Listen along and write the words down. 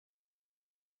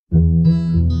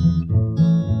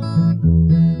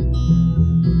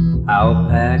I'll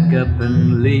pack up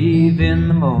and leave in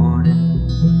the morning,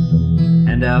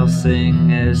 and I'll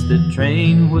sing as the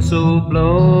train whistle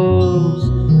blows.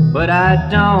 But I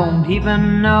don't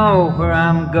even know where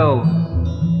I'm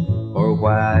going or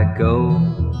why I go.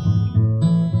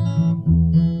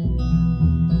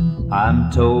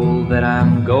 I'm told that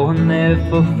I'm going there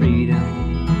for freedom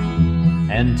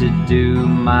and to do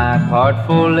my part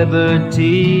for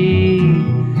liberty.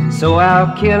 So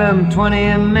I'll kill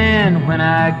 20 men when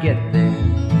I get there,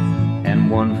 and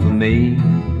one for me.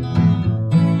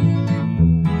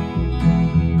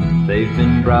 They've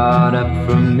been brought up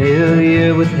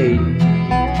familiar with hate,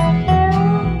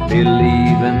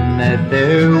 believing that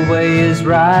their way is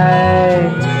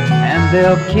right, and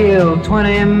they'll kill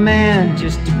 20 men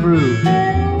just to prove it,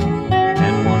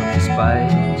 and one for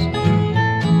spite.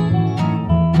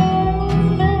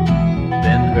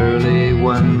 Then early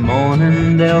one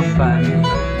morning they'll find me,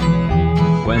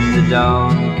 when the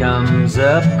dawn comes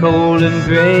up cold and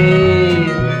gray.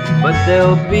 But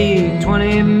there'll be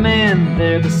 20 men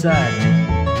there beside me,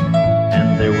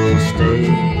 and there will stay.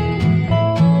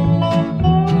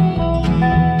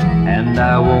 And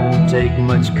I won't take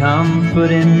much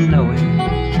comfort in knowing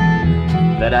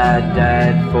that I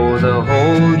died for the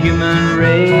whole human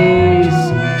race,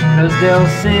 'cause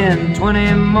they'll send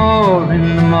 20 more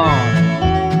in the morning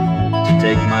to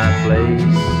take my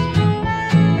place.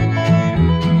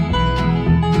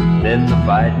 Then the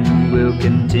fighting will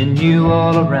continue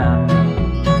all around me,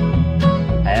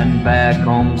 and back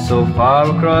home so far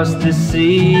across the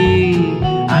sea.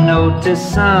 I know to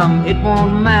some it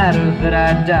won't matter that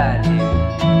I died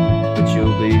here, but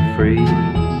you'll be free.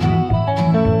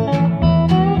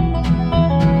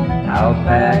 I'll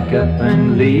pack up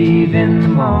and leave in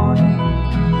the morning,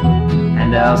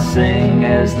 and I'll sing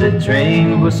as the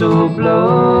train whistle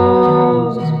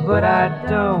blows. But I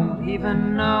don't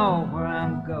even know where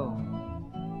I'm going